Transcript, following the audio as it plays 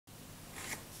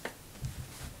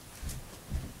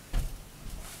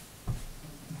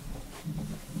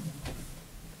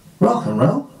rock and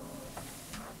roll.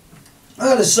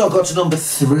 Well, this song got to number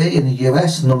 3 in the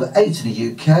US and number 8 in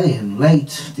the UK in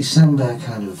late December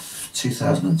kind of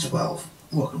 2012.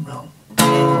 Rock and roll.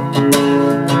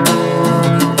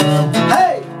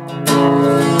 Hey!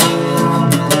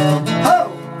 Ho!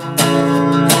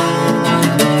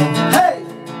 Hey!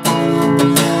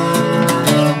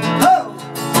 Ho!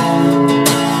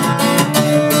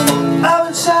 I've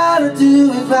been trying to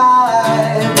do it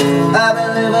right. I've been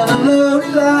living a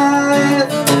lonely life.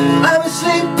 I've been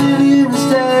sleeping here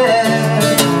instead.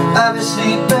 I've been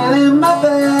sleeping in my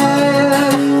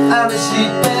bed. I've been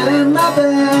sleeping in my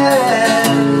bed.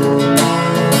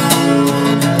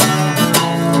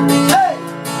 Hey!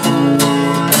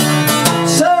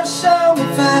 So show me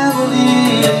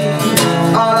family,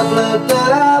 all the blood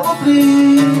that I will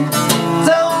bleed.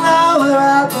 Don't know where I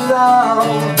belong,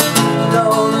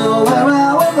 don't know where I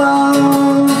went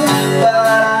wrong, but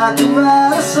I can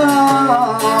write a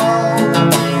song.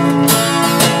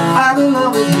 I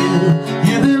belong with you,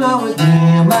 you belong with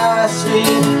me, my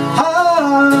sweetheart.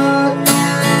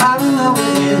 I belong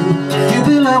with you, you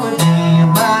belong with me,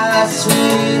 my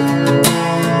sweet.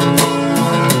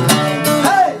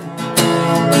 Hey!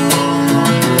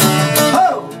 Ho!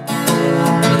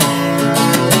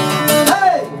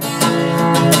 Hey!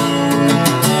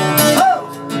 Ho!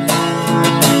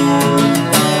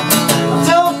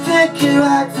 Don't think you're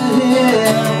right for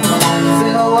him.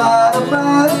 Think a lot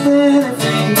about a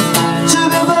benefit. To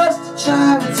the bus to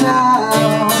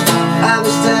Chinatown, I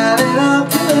was standing up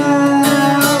to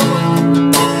down.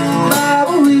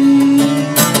 Marguerite,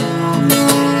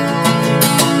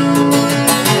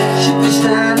 she'd be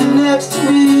standing next to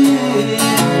me.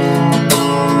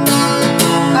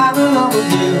 I belong with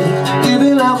you, you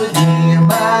belong with me,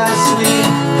 my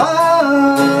sweetheart.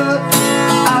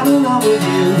 I belong with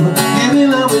you, you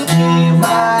belong with me,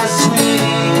 my sweet.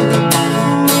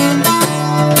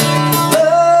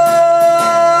 Love,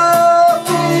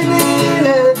 we need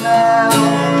it now.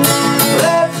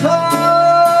 Let's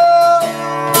hope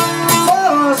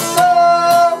for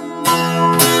some.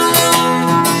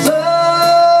 So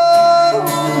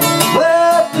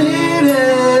we're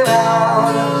bleeding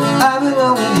out. I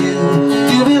belong with you,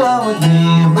 you belong with me,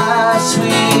 my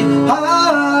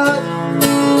sweetheart.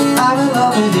 I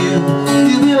belong with you,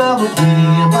 you belong with me,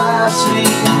 my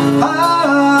sweetheart.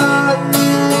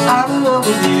 I belong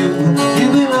with you, you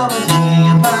belong with me,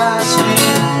 my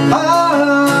sweetheart.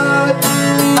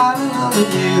 I belong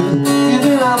with you, you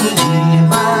belong with me,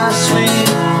 my sweet.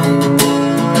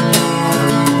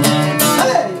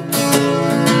 Hey!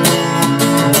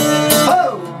 Ho!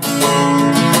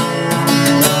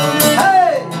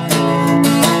 Hey!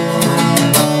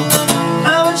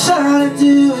 I've been trying to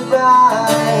do it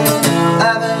right.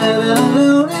 I've been living a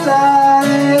lonely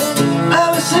life.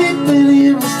 I've been sleeping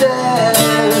here instead.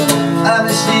 I've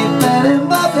been sleeping in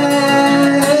my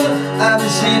bed. I've been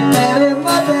sleeping in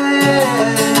my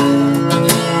bed.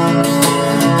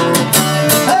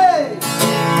 Hey!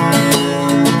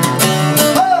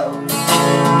 Oh!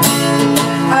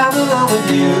 I belong with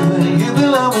you, you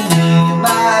belong with me,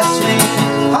 my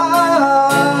sweetheart.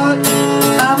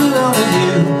 I belong with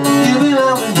you, you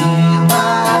belong with me,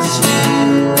 my sweet.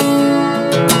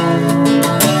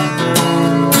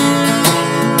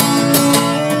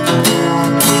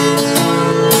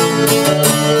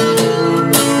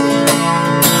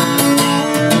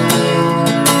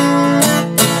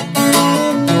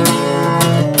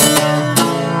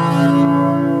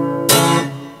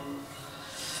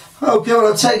 Okay, well,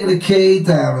 I'm taking the key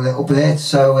down a little bit,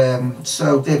 so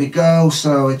there we go.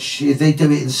 So they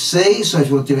do it in C. So if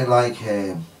you want to do it like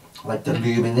the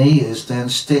Lumineers, then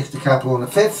stick the capital on the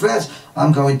 5th fret.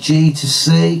 I'm going G to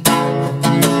C,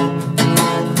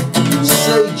 C,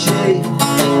 G.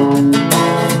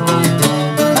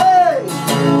 Hey,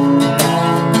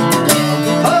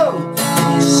 oh,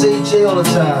 C, G all the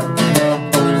time.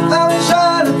 I've been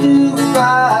trying to do it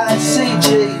right, C, G.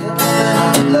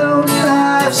 Lonely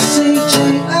life, C, G.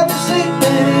 I've been sleeping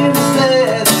here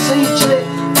instead, C, G.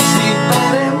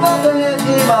 Sleeping in my bed, E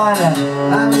minor.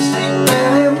 I've been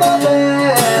sleeping in my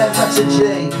bed, that's a G.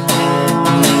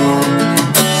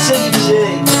 C, G.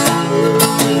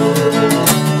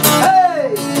 Hey!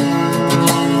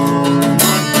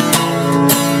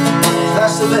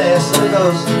 That's the best, and it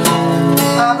goes.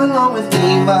 I belong with E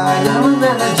minor and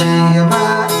then a G,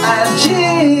 and G.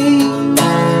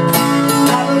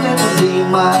 I belong with E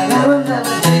minor and then a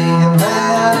D, and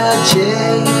a G.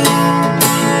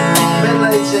 Bit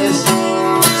latest.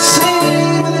 C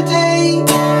with a D,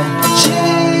 G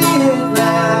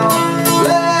now.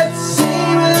 Let's see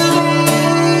with a D.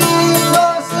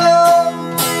 What's up?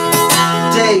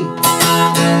 D.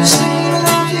 C with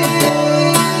a D.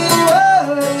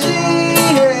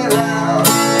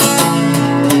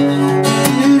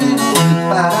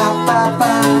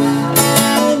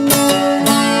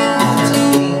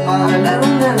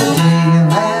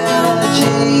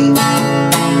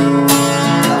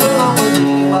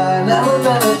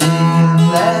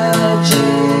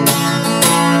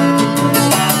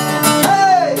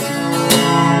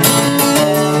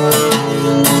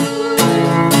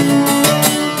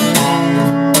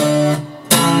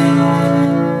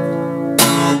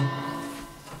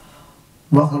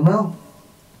 Rock and roll.